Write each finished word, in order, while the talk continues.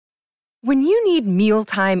When you need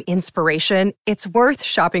mealtime inspiration, it's worth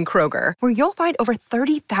shopping Kroger, where you'll find over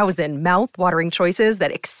 30,000 mouth-watering choices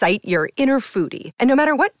that excite your inner foodie. And no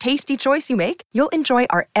matter what tasty choice you make, you'll enjoy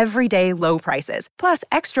our everyday low prices, plus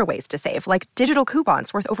extra ways to save, like digital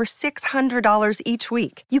coupons worth over $600 each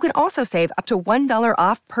week. You can also save up to $1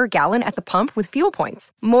 off per gallon at the pump with fuel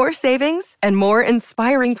points. More savings and more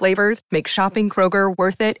inspiring flavors make shopping Kroger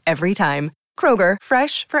worth it every time. Kroger,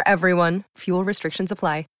 fresh for everyone. Fuel restrictions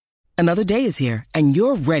apply. Another day is here, and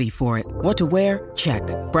you're ready for it. What to wear? Check.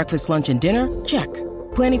 Breakfast, lunch, and dinner? Check.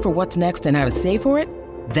 Planning for what's next and how to save for it?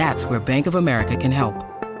 That's where Bank of America can help.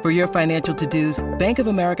 For your financial to-dos, Bank of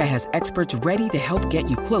America has experts ready to help get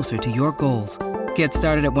you closer to your goals. Get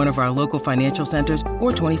started at one of our local financial centers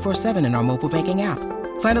or 24/7 in our mobile banking app.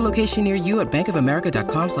 Find a location near you at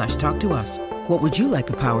bankofamerica.com/talktous. What would you like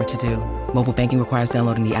the power to do? Mobile banking requires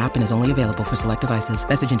downloading the app and is only available for select devices.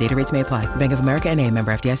 Message and data rates may apply. Bank of America N.A.,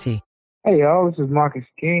 member FDIC. Hey, y'all, this is Marcus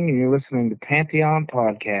King, and you're listening to Pantheon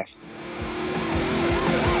Podcast.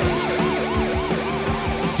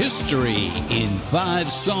 History in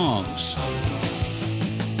 5 Songs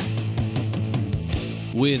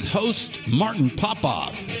with host Martin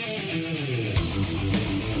Popoff.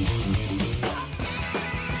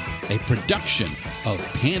 A production of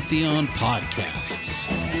Pantheon Podcasts.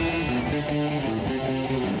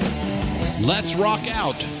 Let's rock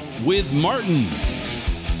out with Martin.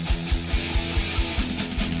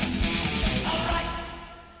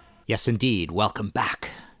 Yes, indeed. Welcome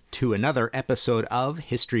back to another episode of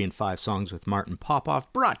History in 5 Songs with Martin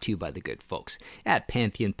Popoff, brought to you by the good folks at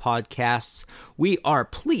Pantheon Podcasts. We are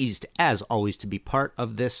pleased, as always, to be part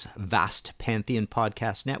of this vast Pantheon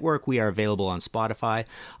Podcast network. We are available on Spotify,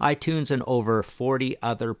 iTunes, and over 40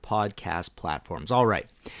 other podcast platforms. All right,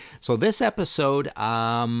 so this episode,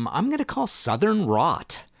 I'm going to call Southern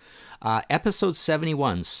Rot. Episode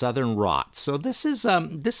 71, Southern Rot. So this is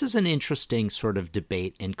an interesting sort of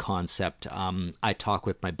debate and concept. I talk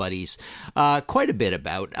with my buddies quite a bit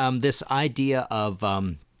about this idea of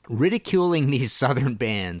ridiculing these Southern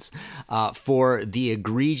bands for the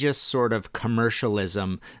egregious sort of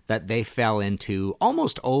commercialism that they fell into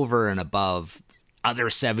almost over and above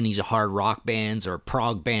other 70s hard rock bands or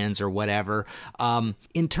prog bands or whatever.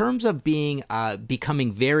 In terms of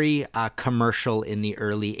becoming very commercial in the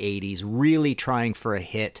early 80s, really trying for a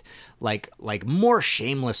hit like more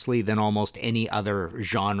shamelessly than almost any other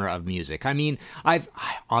genre of music. I mean, I've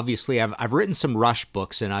written some Rush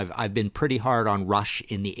books, and I've been pretty hard on Rush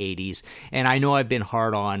in the 80s, and I know I've been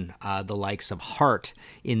hard on the likes of Heart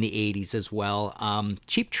in the 80s as well.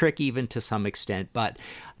 Cheap Trick even to some extent, but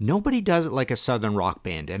nobody does it like a Southern rock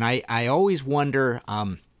band, and I always wonder.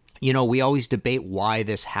 We always debate why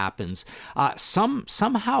this happens.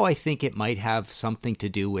 Somehow I think it might have something to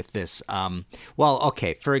do with this.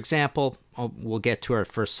 For example, we'll get to our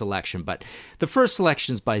first selection, but the first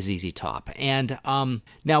selection is by ZZ Top. And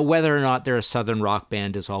now whether or not they're a Southern rock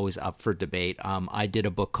band is always up for debate. I did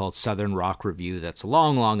a book called Southern Rock Review that's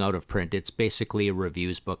long out of print. It's basically a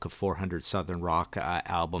reviews book of 400 Southern rock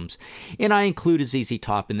albums. And I included ZZ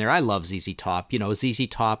Top in there. I love ZZ Top. ZZ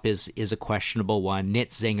Top is a questionable one.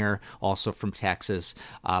 Nit Zinger, also from Texas.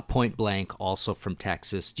 Point Blank, also from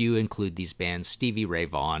Texas. Do you include these bands? Stevie Ray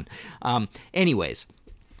Vaughan. Anyways.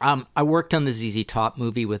 I worked on the ZZ Top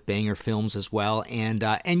movie with Banger Films as well, and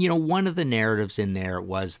one of the narratives in there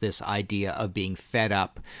was this idea of being fed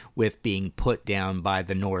up with being put down by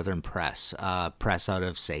the northern press out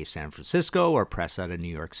of, say, San Francisco, or press out of New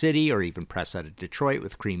York City, or even press out of Detroit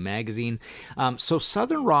with Cream Magazine. So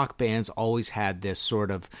Southern rock bands always had this sort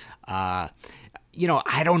of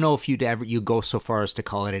I don't know if you go so far as to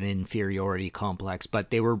call it an inferiority complex, but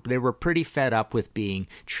they were pretty fed up with being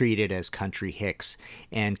treated as country hicks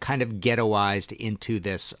and kind of ghettoized into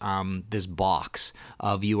this this box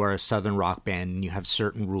of you are a Southern rock band and you have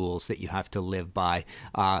certain rules that you have to live by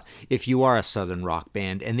if you are a Southern rock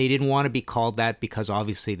band. And they didn't want to be called that because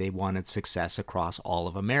obviously they wanted success across all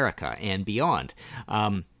of America and beyond.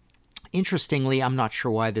 Interestingly, I'm not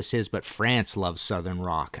sure why this is, but France loves Southern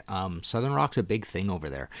rock. Southern rock's a big thing over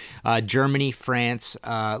there. Germany, France,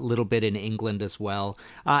 a little bit in England as well.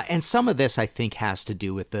 And some of this, I think, has to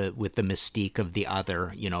do with the mystique of the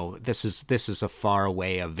other. This is a far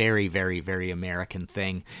away, a very, very, very American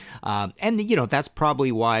thing. And that's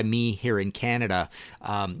probably why me here in Canada,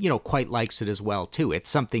 quite likes it as well too. It's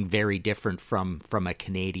something very different from a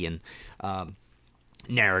Canadian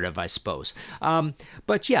narrative, I suppose.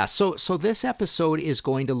 But yeah, so this episode is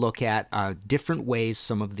going to look at different ways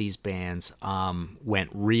some of these bands went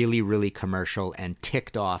really, really commercial and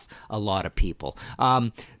ticked off a lot of people.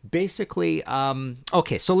 Basically,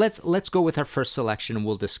 okay, so let's go with our first selection and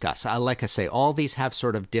we'll discuss. Like I say, all these have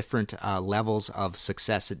sort of different levels of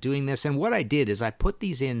success at doing this. And what I did is I put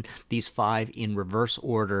these 5 in reverse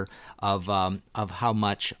order of how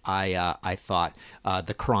much I thought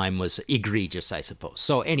the crime was egregious, I suppose.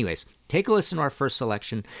 So anyways, take a listen to our first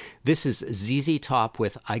selection. This is ZZ Top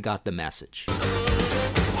with I Got the Message.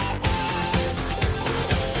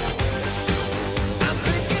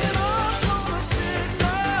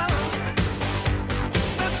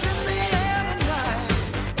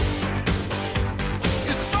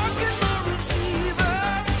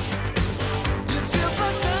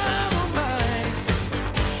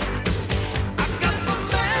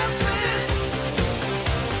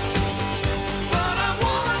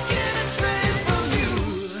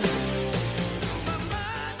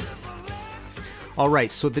 All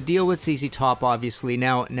right, so the deal with ZZ Top, obviously,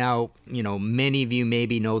 now, you know, many of you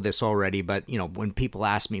maybe know this already, but, you know, when people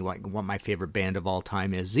ask me what my favorite band of all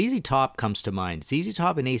time is, ZZ Top comes to mind. ZZ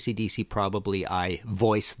Top and AC/DC probably I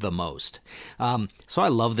voice the most. So I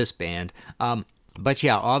love this band. But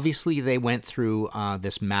yeah, obviously they went through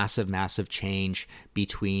this massive change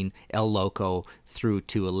between El Loco through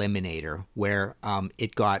to Eliminator, where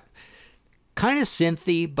it got kind of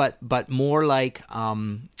synthy, but more like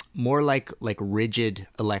rigid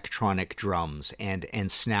electronic drums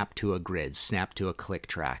and snap to a grid, snap to a click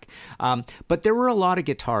track. But there were a lot of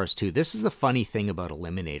guitars too. This is the funny thing about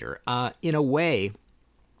Eliminator. In a way,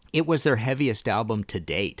 it was their heaviest album to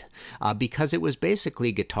date because it was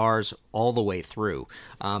basically guitars all the way through.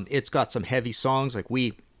 It's got some heavy songs. Like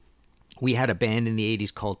we had a band in the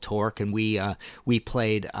 80s called Torque, and we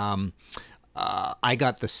played I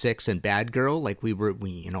Got the Six and Bad Girl. Like we were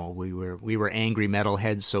angry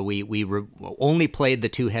metalheads, so we only played the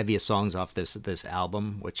 2 heaviest songs off this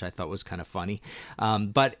album, which I thought was kind of funny.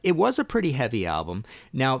 But it was a pretty heavy album.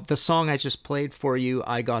 Now, the song I just played for you,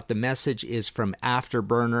 I Got the Message, is from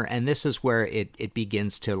Afterburner, and this is where it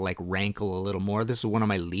begins to like rankle a little more. This is one of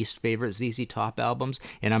my least favorite ZZ Top albums,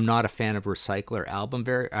 and I'm not a fan of Recycler album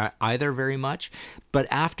either very much. But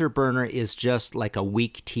Afterburner is just like a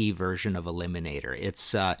weak tea version of Eliminator.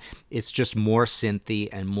 It's just more synthy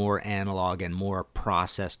and more analog and more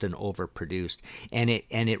processed and overproduced, and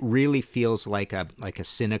it really feels like a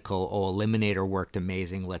cynical, Eliminator worked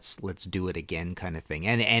amazing, let's do it again kind of thing,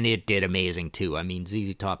 and it did amazing too. I mean,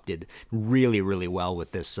 ZZ Top did really, really well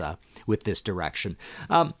with this direction.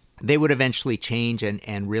 They would eventually change,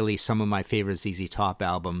 and really some of my favorite ZZ Top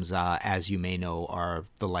albums, as you may know, are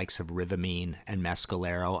the likes of Rhythmine and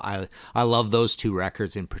Mescalero. I love those 2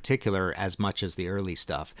 records in particular as much as the early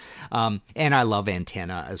stuff. And I love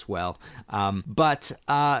Antenna as well. But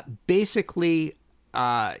basically,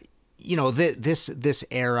 you know, this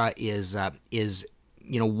era is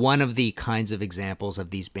you know, one of the kinds of examples of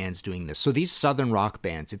these bands doing this. So these Southern rock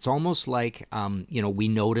bands, it's almost like, you know, we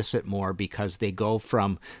notice it more because they go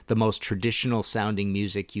from the most traditional sounding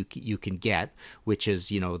music you can get, which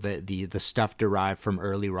is, you know, the stuff derived from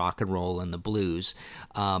early rock and roll and the blues,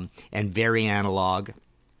 and very analog.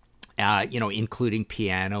 You know, including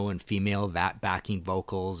piano and female backing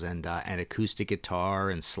vocals and acoustic guitar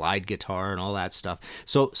and slide guitar and all that stuff.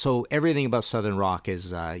 So everything about Southern rock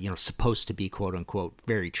is, you know, supposed to be quote unquote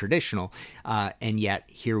very traditional, and yet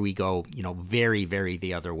here we go, you know, very, very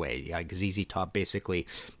the other way. ZZ Top basically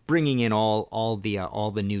bringing in all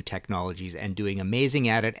the new technologies and doing amazing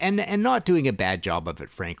at it, and not doing a bad job of it,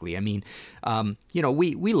 frankly. I mean, you know,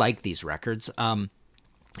 we like these records.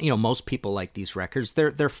 You know, most people like these records.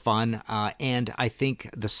 They're fun, and I think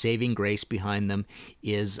the saving grace behind them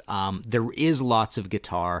is there is lots of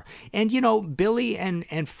guitar. And, you know, Billy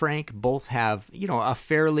and Frank both have, you know, a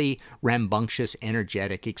fairly rambunctious,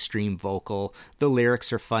 energetic, extreme vocal. The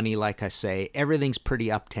lyrics are funny, like I say. Everything's pretty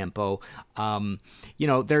up-tempo. You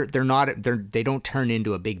know, they don't turn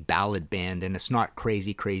into a big ballad band, and it's not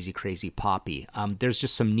crazy poppy. There's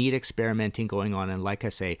just some neat experimenting going on, and like I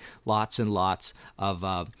say, lots and lots of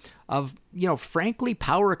you know, frankly,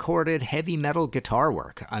 power-chorded heavy metal guitar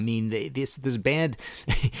work. I mean, this band,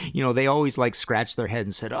 you know, they always like scratched their head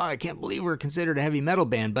and said, "Oh, I can't believe we're considered a heavy metal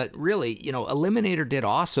band." But really, you know, Eliminator did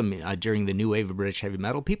awesome during the new wave of British heavy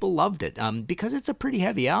metal. People loved it because it's a pretty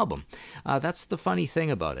heavy album. That's the funny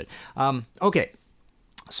thing about it. Okay.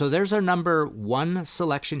 So there's our number 1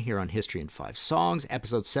 selection here on History in 5 Songs,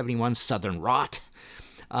 episode 71, Southern Rot.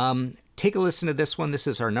 Take a listen to this one. This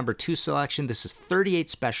is our number 2 selection. This is 38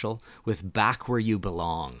 Special with Back Where You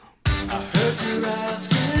Belong. I heard you're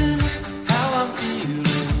asking how I'm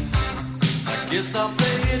feeling. I guess I'll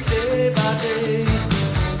play it day by day.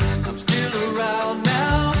 I'm still around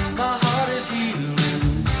now, my heart is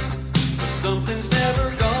healing, but something's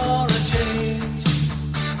never gonna change.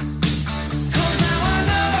 'Cause now I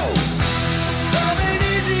know love ain't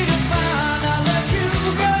easy to find. I let you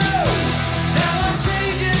go, now I'm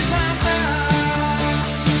changing my mind.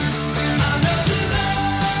 I know that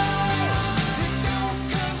love, it don't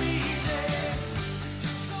come easy.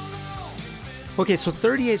 Took so long, it's been Okay, so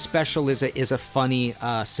 38 Special is a funny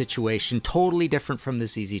situation, totally different from the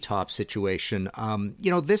ZZ Top situation.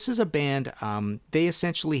 This is a band, they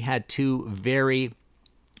essentially had two very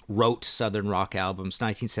rote Southern rock albums,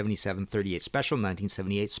 1977 38 Special,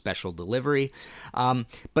 1978 Special Delivery.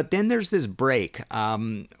 But then there's this break.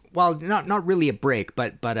 Well, not really a break,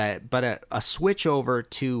 but a switch over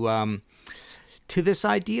to this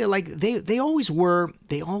idea, like they always were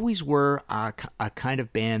a kind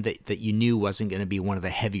of band that you knew wasn't going to be one of the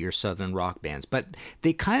heavier Southern rock bands, but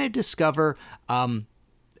they kind of discover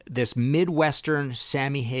this Midwestern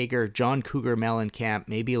Sammy Hagar, John Cougar Mellencamp,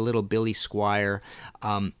 maybe a little Billy Squier,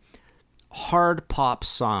 hard pop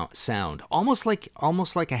sound, almost like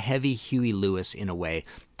a heavy Huey Lewis in a way.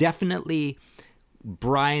 Definitely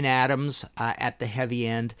Bryan Adams at the heavy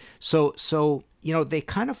end. So they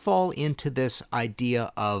kind of fall into this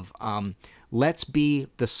idea of let's be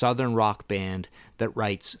the Southern rock band that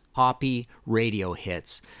writes poppy radio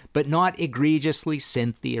hits, but not egregiously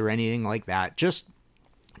synthy or anything like that. Just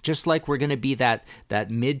like we're going to be that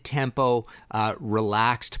mid-tempo,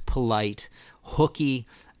 relaxed, polite, hooky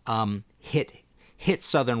hit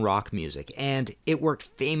Southern rock music, and it worked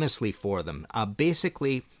famously for them.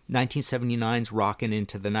 Basically, 1979's Rockin'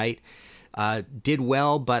 Into the Night did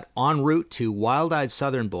well, but en route to Wild Eyed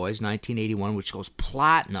Southern Boys, 1981, which goes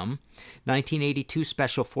platinum. 1982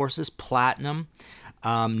 Special Forces, platinum.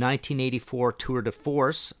 1984 Tour de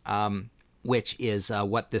Force, which is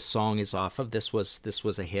what this song is off of. This was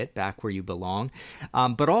a hit, Back Where You Belong.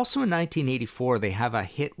 But also in 1984, they have a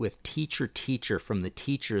hit with Teacher, Teacher from the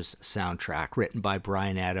Teachers soundtrack, written by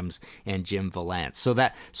Bryan Adams and Jim Vallance. So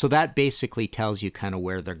that basically tells you kind of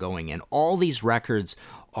where they're going. And all these records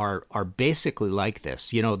are basically like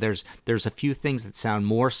this. There's a few things that sound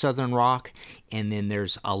more Southern rock, and then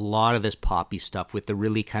there's a lot of this poppy stuff with the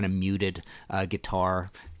really kind of muted guitar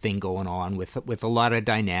thing going on with a lot of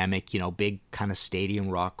dynamic, big kind of stadium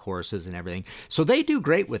rock choruses and everything. So they do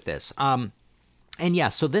great with this. And yeah,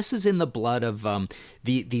 so this is in the blood of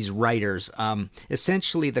these writers.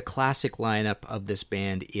 Essentially, the classic lineup of this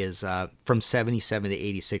band is from 77 to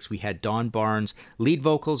 86. We had Don Barnes, lead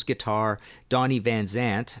vocals, guitar. Donnie Van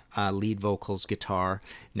Zant, lead vocals, guitar.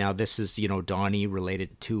 Now this is, Donnie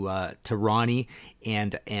related to Ronnie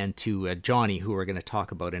and to Johnny, who we're going to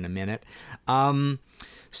talk about in a minute.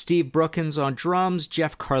 Steve Brookins on drums,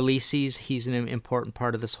 Jeff Carlisi's, he's an important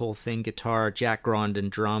part of this whole thing, guitar, Jack Grondin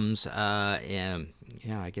drums, and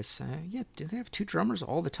I guess, did they have two drummers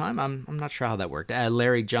all the time? I'm not sure how that worked.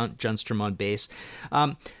 Larry Junstrom on bass.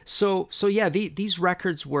 So these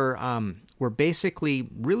records were basically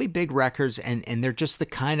really big records, and they're just the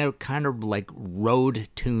kind of like road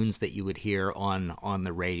tunes that you would hear on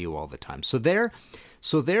the radio all the time. So they're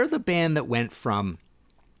the band that went from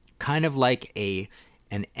kind of like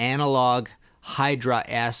an analog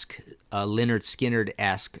Hydra-esque, Lynyrd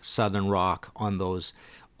Skynyrd-esque Southern rock on those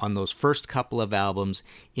first couple of albums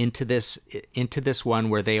into this one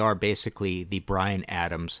where they are basically the Bryan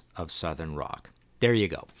Adams of Southern rock. There you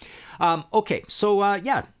go. Okay, so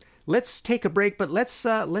let's take a break, but let's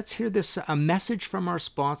hear this message from our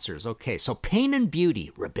sponsors. Okay, so Pain and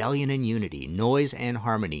Beauty, Rebellion and Unity, Noise and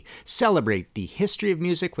Harmony celebrate the history of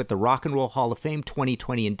music with the Rock and Roll Hall of Fame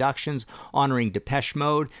 2020 inductions honoring Depeche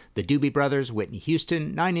Mode, the Doobie Brothers, Whitney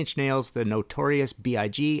Houston, Nine Inch Nails, the Notorious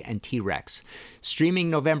B.I.G., and T-Rex. Streaming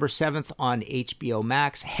November 7th on HBO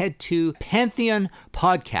Max. Head to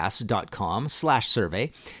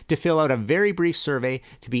pantheonpodcast.com/survey to fill out a very brief survey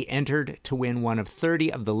to be entered to win one of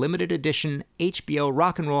 30 of the limited edition HBO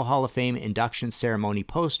Rock and Roll Hall of Fame induction ceremony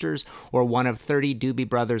posters, or one of 30 Doobie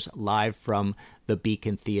Brothers live from the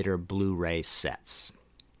Beacon Theater Blu-ray sets.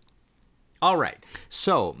 All right,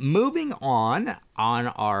 so moving on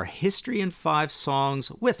our History in 5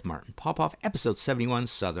 Songs with Martin Popoff, episode 71,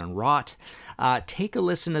 Southern Rot. Take a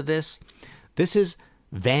listen to this. This is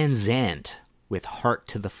Van Zant with Heart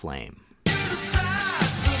to the Flame.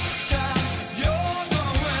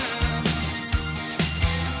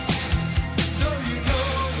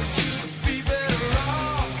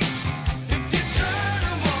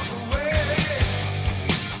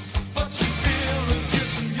 But you feel the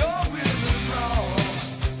kiss in your will is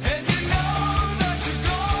lost, and you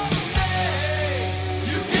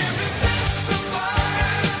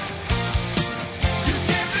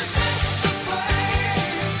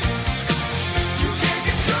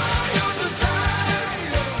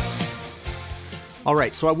All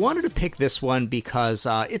right, so I wanted to pick this one because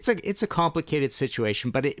it's a complicated situation,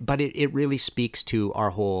 but it really speaks to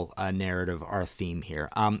our whole narrative, our theme here.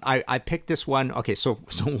 I picked this one. Okay, so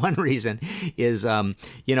one reason is I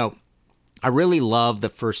really love the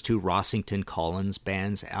first two Rossington Collins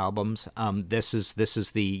band's albums. This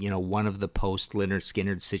is the one of the post Lynyrd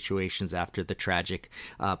Skynyrd situations after the tragic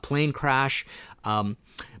plane crash.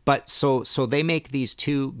 But so they make these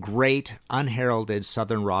two great unheralded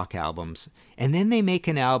Southern rock albums, and then they make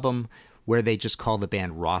an album where they just call the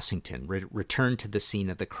band Rossington, Return to the Scene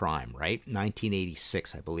of the Crime, right?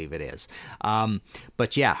 1986, I believe it is.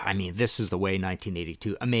 But yeah, I mean, this is the way,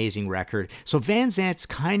 1982. Amazing record. So Van Zant's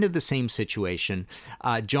kind of the same situation.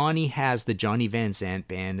 Johnny has the Johnny Van Zant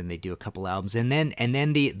Band, and they do a couple albums. And then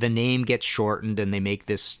the name gets shortened, and they make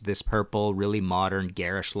this purple, really modern,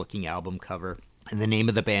 garish-looking album cover. And the name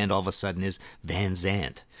of the band all of a sudden is Van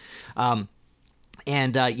Zant.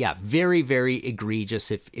 Very, very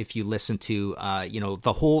egregious if you listen to,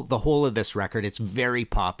 the whole of this record. It's very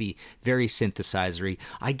poppy, very synthesizery.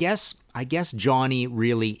 I guess Johnny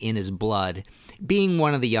really in his blood, being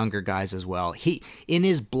one of the younger guys as well, he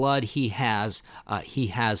has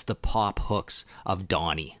the pop hooks of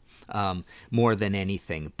Donnie, more than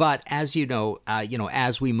anything. But as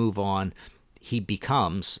as we move on, he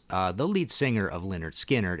becomes the lead singer of Lynyrd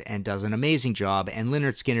Skynyrd and does an amazing job. And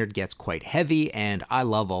Lynyrd Skynyrd gets quite heavy, and I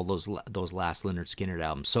love all those last Lynyrd Skynyrd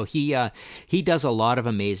albums. So he does a lot of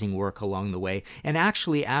amazing work along the way. And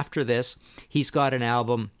actually, after this, he's got an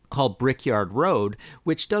album called Brickyard Road,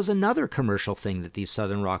 which does another commercial thing that these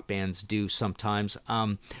Southern rock bands do sometimes.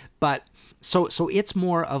 So it's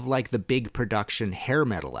more of like the big production hair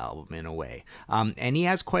metal album in a way, and he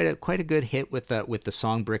has quite a good hit with the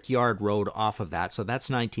song Brickyard Road off of that. So that's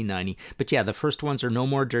 1990. But yeah, the first ones are No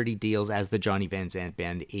More Dirty Deals as the Johnny Van Zant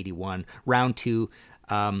Band, 81. Round 2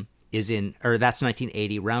 that's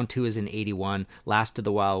 1980. Round 2 is in 81. Last of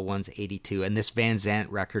the Wild Ones, 82, and this Van Zant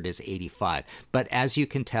record is 85. But as you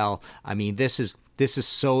can tell, I mean, this is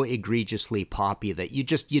so egregiously poppy that you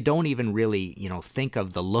don't even really, think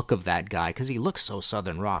of the look of that guy because he looks so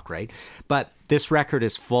Southern rock, right? But this record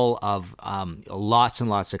is full of lots and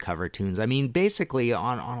lots of cover tunes. I mean, basically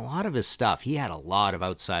on a lot of his stuff, he had a lot of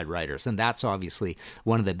outside writers, and that's obviously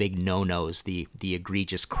one of the big no-nos, the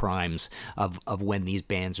egregious crimes of when these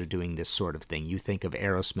bands are doing this sort of thing. You think of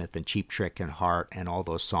Aerosmith and Cheap Trick and Heart and all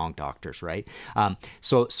those song doctors, right?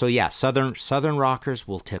 So yeah, Southern rockers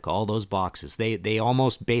will tick all those boxes. They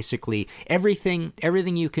almost basically everything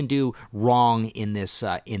you can do wrong in this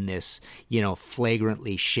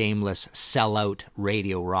flagrantly shameless sellout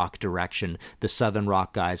radio rock direction, the Southern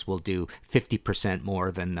rock guys will do 50%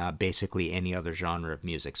 more than basically any other genre of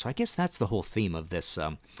music. So I guess that's the whole theme of this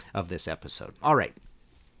episode. All right,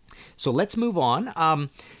 so let's move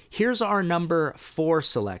on. Here's our number 4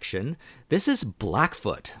 selection. This is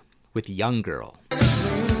Blackfoot with Young Girl.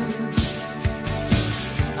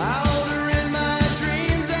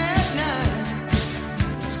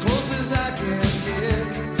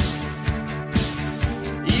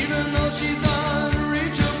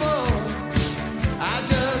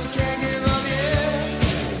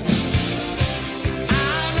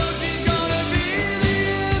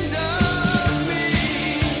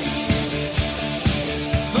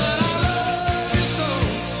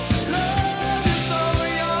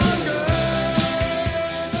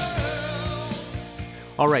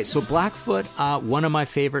 All right, so Blackfoot, one of my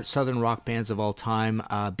favorite Southern rock bands of all time,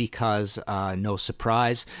 because, no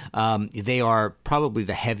surprise, they are probably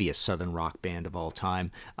the heaviest Southern rock band of all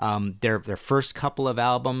time. Their first couple of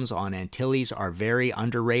albums on Antilles are very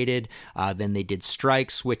underrated. Then they did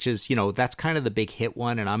Strikes, which is, that's kind of the big hit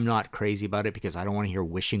one, and I'm not crazy about it because I don't want to hear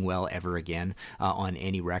Wishing Well ever again on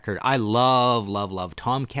any record. I love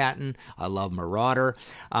Tomcattin'. I love Marauder.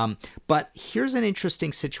 But here's an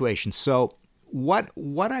interesting situation. So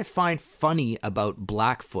what I find funny about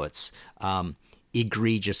Blackfoot's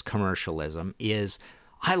egregious commercialism is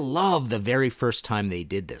I love the very first time they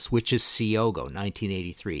did this, which is Siogo,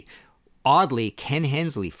 1983. Oddly, Ken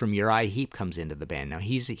Hensley from Uriah Heep comes into the band. Now,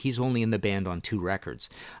 he's only in the band on 2 records.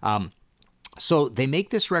 So they make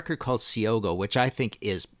this record called Siogo, which I think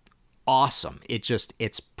is awesome.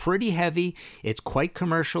 It's pretty heavy. It's quite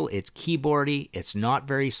commercial. It's keyboardy. It's not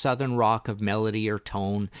very Southern rock of melody or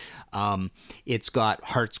tone. It's got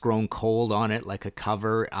Hearts Grown Cold on it, like a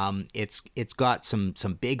cover. It's got some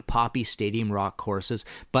big poppy stadium rock choruses,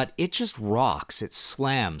 but it just rocks. It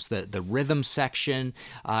slams the rhythm section.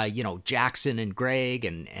 Jackson and Greg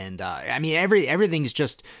and I mean everything's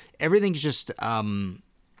just.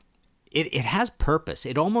 It has purpose.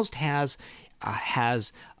 It almost has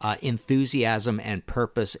has enthusiasm and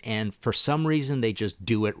purpose, and for some reason they just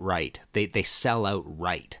do it right. They sell out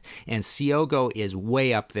right. And Siogo is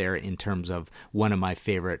way up there in terms of one of my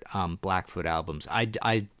favorite Blackfoot albums.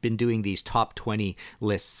 I've been doing these top 20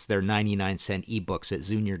 lists. They're 99-cent ebooks at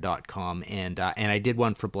Zunior.com, and I did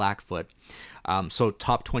one for Blackfoot. So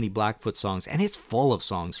top 20 Blackfoot songs, and it's full of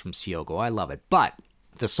songs from Siogo. I love it. But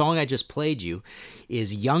the song I just played you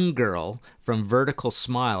is Young Girl from Vertical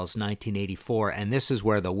Smiles, 1984, and this is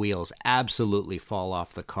where the wheels absolutely fall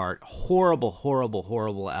off the cart. Horrible, horrible,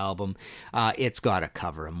 horrible album. It's got a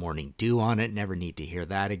cover of Morning Dew on it. Never need to hear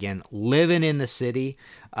that again. Living in the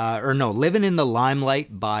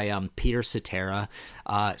Limelight by Peter Cetera.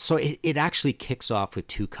 So it actually kicks off with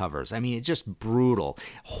two covers. I mean, it's just brutal.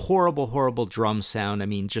 Horrible, horrible drum sound. I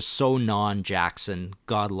mean, just so non-Jackson.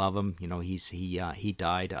 God love him. You know, he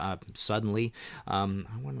died suddenly.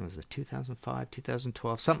 When was it? 2005,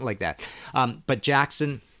 2012, something like that. But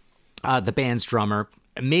Jackson, the band's drummer,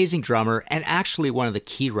 amazing drummer, and actually one of the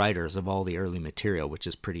key writers of all the early material, which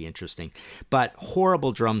is pretty interesting. But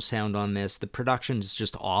horrible drum sound on this. The production is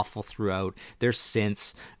just awful throughout. There's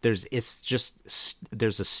synths. There's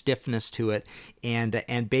a stiffness to it,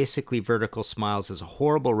 and basically Vertical Smiles is a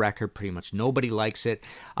horrible record. Pretty much nobody likes it.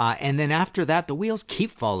 And then after that, the wheels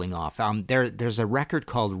keep falling off. There's a record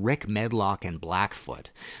called Rick Medlock and Blackfoot,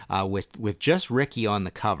 with just Ricky on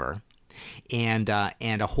the cover. And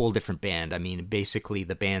a whole different band. I mean, basically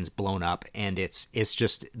the band's blown up, and it's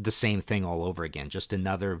just the same thing all over again. Just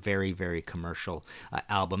another very, very commercial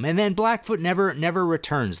album. And then Blackfoot never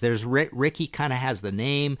returns. There's Ricky kind of has the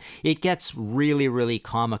name. It gets really, really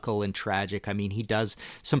comical and tragic. I mean, he does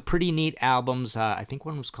some pretty neat albums. I think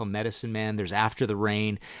one was called Medicine Man. There's After the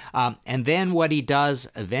Rain. And then what he does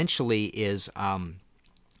eventually is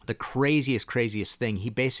the craziest thing. He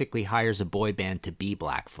basically hires a boy band to be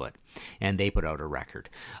Blackfoot, and they put out a record.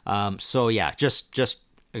 So yeah, just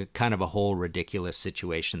kind of a whole ridiculous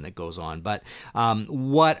situation that goes on. But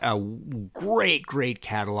what a great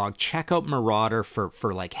catalog. Check out Marauder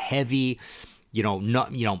for like heavy,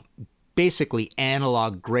 basically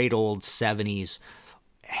analog, great old 70s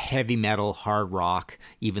heavy metal, hard rock,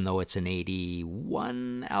 even though it's an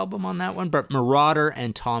 81 album on that one. But Marauder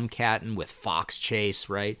and Tom Catton with Fox Chase,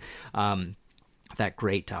 right? That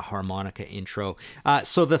great harmonica intro.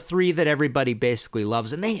 So the three that everybody basically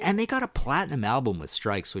loves, and they got a platinum album with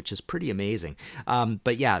Strikes, which is pretty amazing.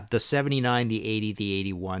 But yeah, the 79, the 80, the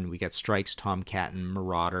 81, we got Strikes, Tom Catton,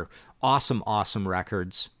 Marauder. Awesome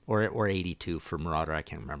records, or 82 for Marauder, I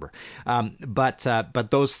can't remember. But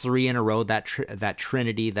those three in a row, that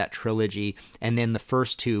trinity, that trilogy, and then the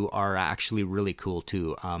first two are actually really cool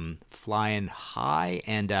too. Flying High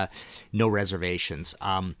and No Reservations.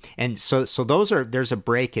 And so there's a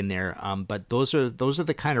break in there. But those are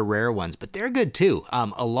the kind of rare ones, but they're good too.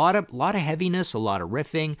 A lot of heaviness, a lot of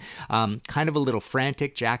riffing, kind of a little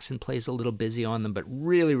frantic. Jackson plays a little busy on them, but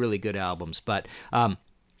really, really good albums. But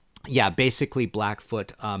yeah, basically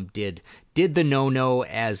Blackfoot did the no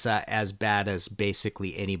as bad as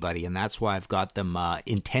basically anybody, and that's why I've got them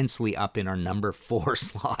intensely up in our number 4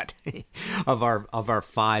 slot of our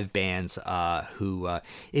 5 bands who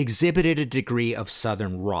exhibited a degree of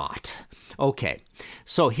southern rot. Okay,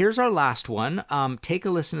 so here's our last one. Take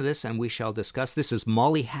a listen to this, and we shall discuss. This is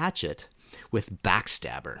Molly Hatchet with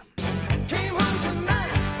Backstabber. Came home tonight.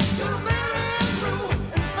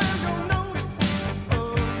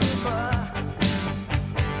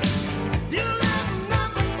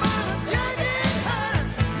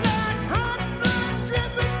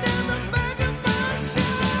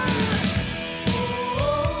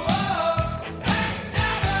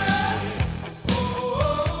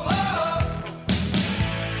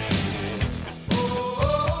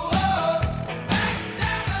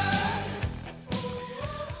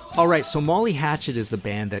 All right, so Molly Hatchet is the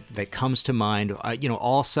band that comes to mind.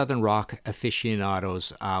 All Southern rock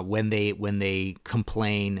aficionados when they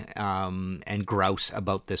complain and grouse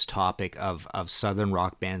about this topic of Southern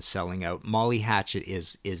rock bands selling out. Molly Hatchet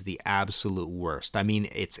is the absolute worst. I mean,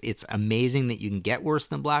 it's amazing that you can get worse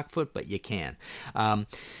than Blackfoot, but you can.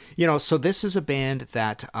 So this is a band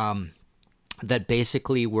that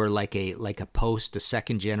basically were like a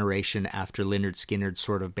second generation after Lynyrd Skynyrd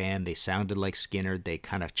sort of band. They sounded like Skynyrd. They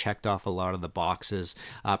kind of checked off a lot of the boxes.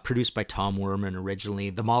 Produced by Tom Werman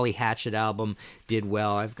originally. The Molly Hatchet album did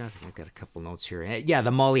well. I've got a couple notes here. Yeah,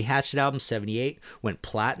 the Molly Hatchet album, 78, went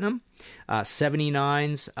platinum.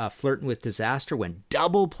 79's Flirtin' with Disaster went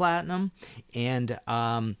double platinum, and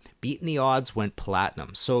Beatin' the Odds went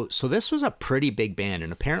platinum. So this was a pretty big band,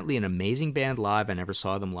 and apparently an amazing band live. I never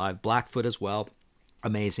saw them live. Blackfoot as well.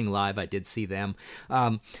 amazing live. I did see them.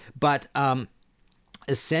 But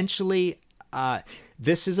essentially,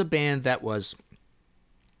 this is a band that was,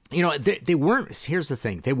 you know, they weren't, here's the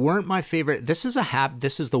thing, they weren't my favorite. This is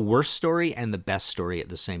the worst story and the best story at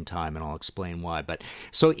the same time, and I'll explain why. But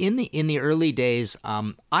so in the early days,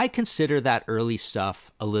 I consider that early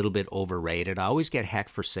stuff a little bit overrated. I always get heck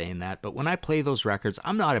for saying that, but when I play those records,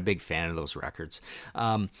 I'm not a big fan of those records.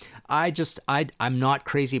 I'm not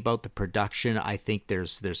crazy about the production. I think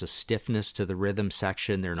there's a stiffness to the rhythm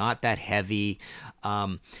section. They're not that heavy.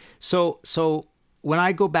 So when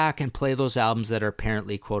I go back and play those albums that are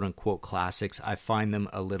apparently quote unquote classics, I find them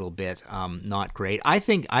a little bit not great. I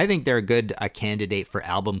think they're a candidate for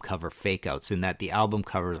album cover fakeouts, in that the album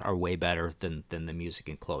covers are way better than the music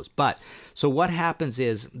enclosed. But so what happens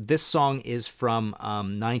is, this song is from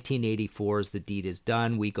 1984's The Deed Is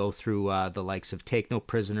Done. We go through the likes of Take No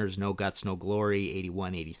Prisoners, No Guts, No Glory,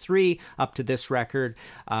 81, 83, up to this record.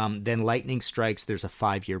 Then Lightning Strikes, there's a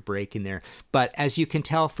 5-year break in there. But as you can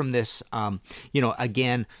tell from this,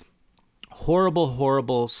 again, horrible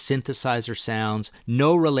synthesizer sounds,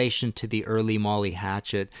 no relation to the early Molly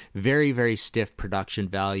Hatchet, very, very stiff production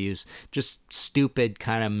values, just stupid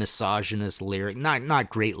kind of misogynist lyric, not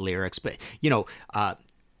great lyrics, but,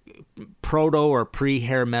 proto or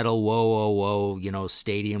pre-hair metal, whoa,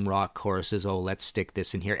 stadium rock choruses, let's stick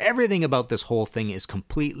this in here. Everything about this whole thing is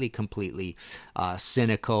completely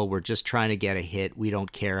cynical. We're just trying to get a hit. We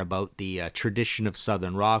don't care about the tradition of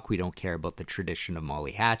Southern rock. We don't care about the tradition of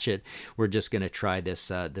Molly Hatchet. We're just going to try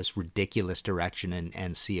this ridiculous direction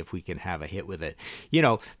and see if we can have a hit with it.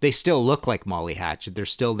 They still look like Molly Hatchet.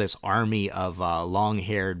 There's still this army of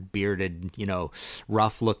long-haired, bearded,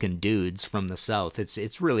 rough-looking dudes from the South.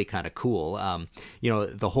 It's really kind of cool.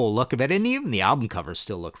 The whole look of it, and even the album covers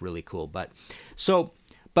still look really cool. But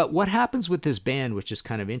what happens with this band, which is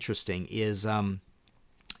kind of interesting, is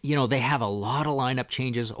they have a lot of lineup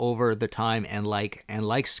changes over the time, and like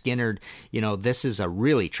Skynyrd, this is a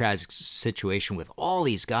really tragic situation with all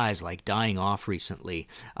these guys like dying off recently,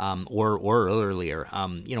 or earlier.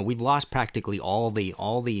 We've lost practically all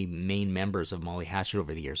the main members of Molly Hatchet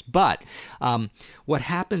over the years. But what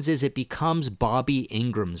happens is it becomes Bobby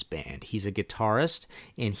Ingram's band. He's a guitarist,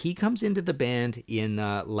 and he comes into the band in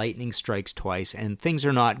Lightning Strikes Twice, and things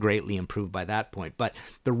are not greatly improved by that point. But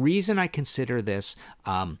the reason I consider this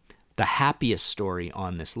the happiest story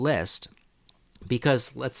on this list,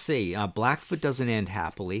 because let's see, Blackfoot doesn't end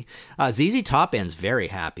happily. ZZ Top ends very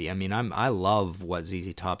happy. I mean, I love what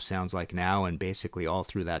ZZ Top sounds like now, and basically all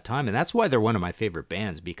through that time, and that's why they're one of my favorite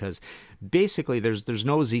bands, because basically there's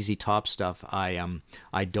no ZZ Top stuff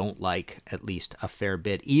I don't like, at least a fair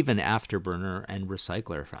bit, even Afterburner and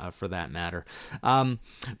Recycler for that matter.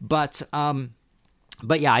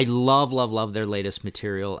 But yeah, I love their latest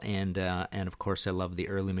material, and of course I love the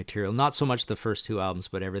early material. Not so much the first 2 albums,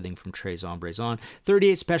 but everything from Tres Hombres on.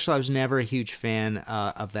 38 Special, I was never a huge fan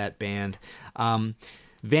of that band.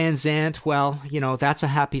 Van Zandt, well, that's a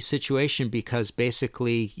happy situation, because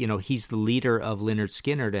basically, he's the leader of Lynyrd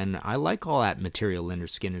Skynyrd, and I like all that material Lynyrd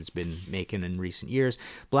Skynyrd's been making in recent years.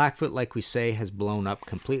 Blackfoot, like we say, has blown up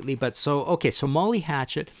completely. But so Molly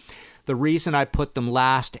Hatchet, the reason I put them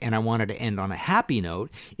last, and I wanted to end on a happy note,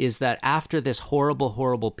 is that after this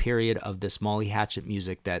horrible period of this Molly Hatchet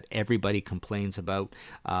music that everybody complains about,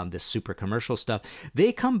 this super commercial stuff,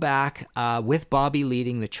 they come back with Bobby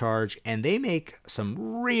leading the charge, and they make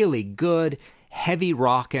some really good, heavy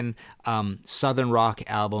rockin' Southern rock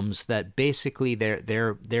albums that basically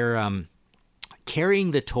they're carrying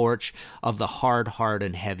the torch of the hard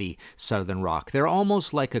and heavy Southern rock. They're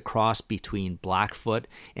almost like a cross between Blackfoot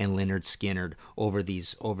and Lynyrd Skynyrd over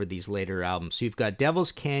these later albums. So you've got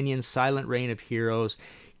Devil's Canyon, Silent Reign of Heroes,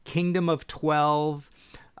 Kingdom of 12,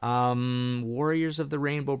 Warriors of the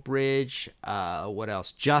Rainbow Bridge, what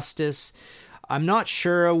else? Justice. I'm not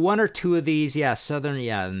sure, 1 or 2 of these,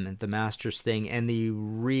 Southern, the Masters thing, and the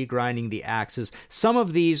Regrinding the Axes. Some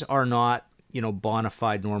of these are not bona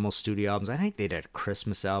fide normal studio albums. I think they did a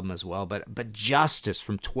Christmas album as well, but Justice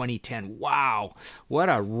from 2010, wow, what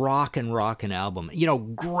a rockin' album.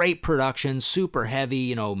 Great production, super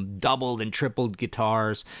heavy, doubled and tripled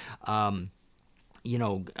guitars,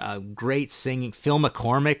 great singing. Phil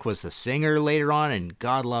McCormick was the singer later on, and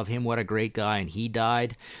God love him, what a great guy, and he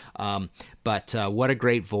died. But what a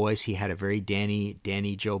great voice. He had a very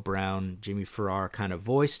Danny Joe Brown, Jimmy Farrar kind of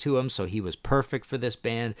voice to him, so he was perfect for this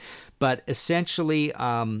band. But essentially,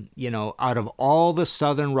 out of all the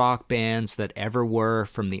Southern rock bands that ever were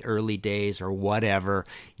from the early days or whatever,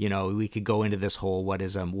 we could go into this whole what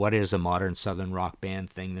is a modern Southern rock band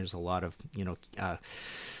thing. There's a lot of,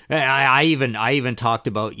 I even talked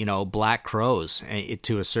about, Black Crowes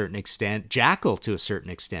to a certain extent, Jackal to a certain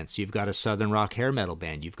extent. So you've got a Southern rock hair metal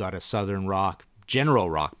band. You've got a Southern rock, general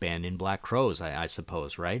rock band in Black Crowes, I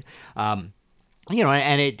suppose, right? And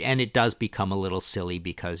it does become a little silly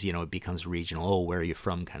because, it becomes regional. Oh, where are you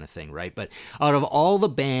from kind of thing, right? But out of all the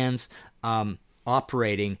bands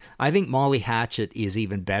operating, I think Molly Hatchet is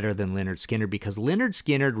even better than Lynyrd Skynyrd, because Lynyrd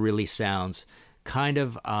Skynyrd really sounds kind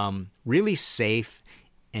of really safe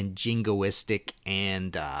and jingoistic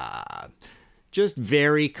and just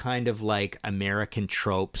very kind of like American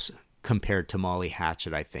tropes compared to Molly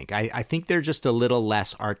Hatchet, I think. I think they're just a little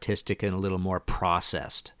less artistic and a little more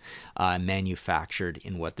processed, manufactured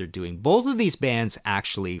in what they're doing. Both of these bands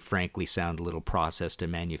actually, frankly, sound a little processed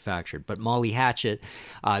and manufactured, but Molly Hatchet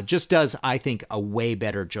just does, I think, a way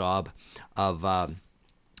better job of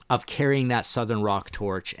carrying that Southern rock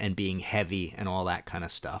torch and being heavy and all that kind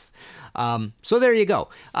of stuff. So there you go.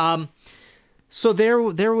 So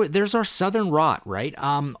there's our Southern rot, right?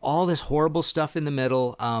 All this horrible stuff in the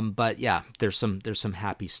middle, but yeah, there's some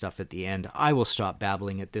happy stuff at the end. I will stop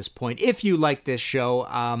babbling at this point. If you like this show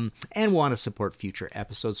and want to support future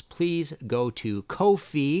episodes, please go to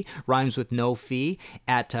Ko-fi, rhymes with no fee,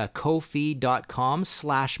 at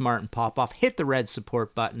ko-fi.com/Martin Popoff. Hit the red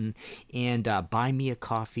support button and buy me a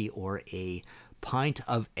coffee or a pint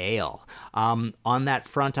of ale. On that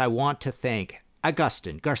front, I want to thank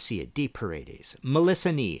Augustin Garcia de Paredes,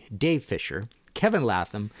 Melissa Nee, Dave Fisher, Kevin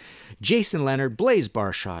Latham, Jason Leonard, Blaze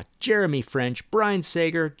Barshaw, Jeremy French, Brian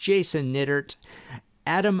Sager, Jason Niddert,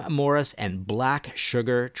 Adam Morris, and Black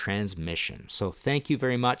Sugar Transmission. So thank you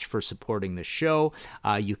very much for supporting the show.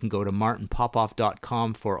 You can go to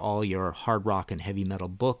martinpopoff.com for all your hard rock and heavy metal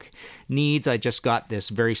book needs. I just got this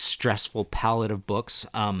very stressful palette of books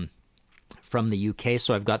from the UK.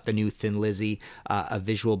 So I've got the new Thin Lizzy, a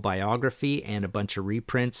visual biography, and a bunch of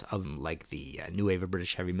reprints of like the New Wave of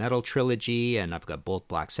British Heavy Metal trilogy, and I've got both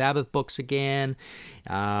Black Sabbath books again.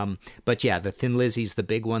 But yeah, the Thin Lizzy's the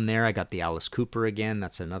big one there. I got the Alice Cooper again.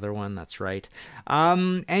 That's another one. That's right.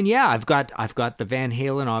 And yeah, I've got the Van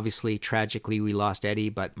Halen. Obviously, tragically, we lost Eddie,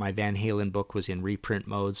 but my Van Halen book was in reprint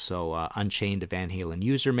mode, so Unchained, a Van Halen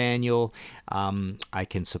user manual. I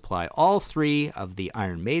can supply all three of the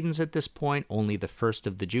Iron Maidens at this point. Only the first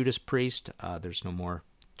of the Judas Priest. There's no more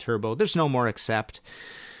Turbo. There's no more Accept.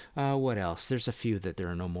 What else? There's a few that there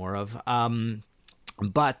are no more of.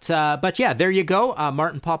 But yeah, there you go.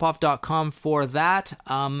 MartinPopoff.com for that.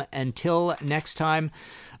 Until next time,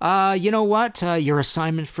 you know what? Your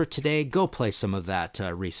assignment for today, go play some of that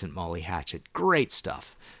recent Molly Hatchet. Great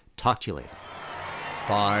stuff. Talk to you later.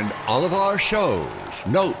 Find all of our shows,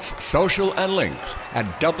 notes, social, and links at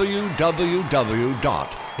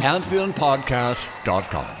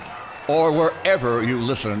www.pantheonpodcast.com or wherever you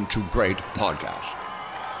listen to great podcasts.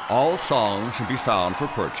 All songs can be found for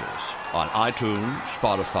purchase on iTunes,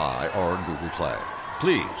 Spotify, or Google Play.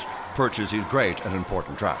 Please purchase these great and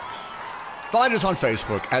important tracks. Find us on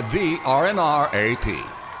Facebook at the RNRAP.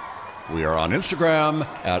 We are on Instagram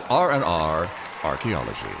at RNR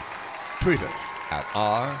Archaeology. Tweet us at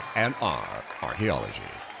RNR Archaeology.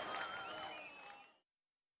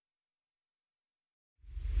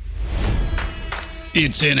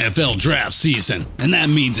 It's NFL draft season, and that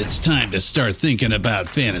means it's time to start thinking about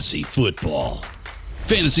fantasy football.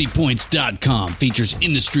 FantasyPoints.com features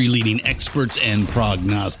industry-leading experts and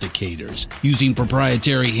prognosticators using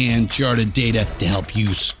proprietary hand-charted data to help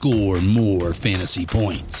you score more fantasy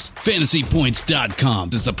points. FantasyPoints.com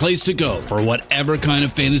is the place to go for whatever kind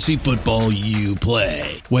of fantasy football you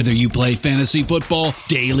play. Whether you play fantasy football,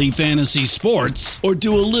 daily fantasy sports, or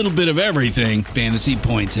do a little bit of everything, Fantasy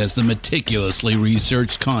Points has the meticulously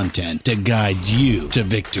researched content to guide you to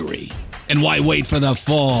victory. And why wait for the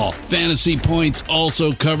fall? Fantasy Points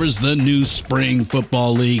also covers the new spring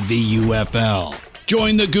football league, the UFL.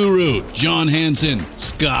 Join the guru, John Hansen,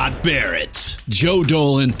 Scott Barrett, Joe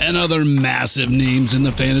Dolan, and other massive names in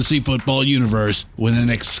the fantasy football universe with an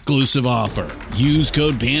exclusive offer. Use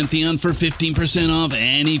code Pantheon for 15% off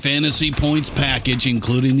any Fantasy Points package,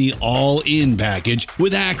 including the all-in package,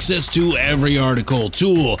 with access to every article,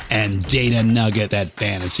 tool, and data nugget that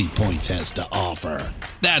Fantasy Points has to offer.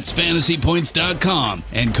 That's FantasyPoints.com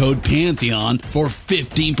and code Pantheon for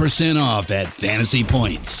 15% off at Fantasy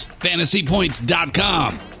Points. FantasyPoints.com.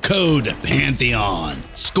 Code Pantheon.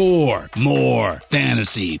 Score more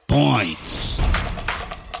fantasy points.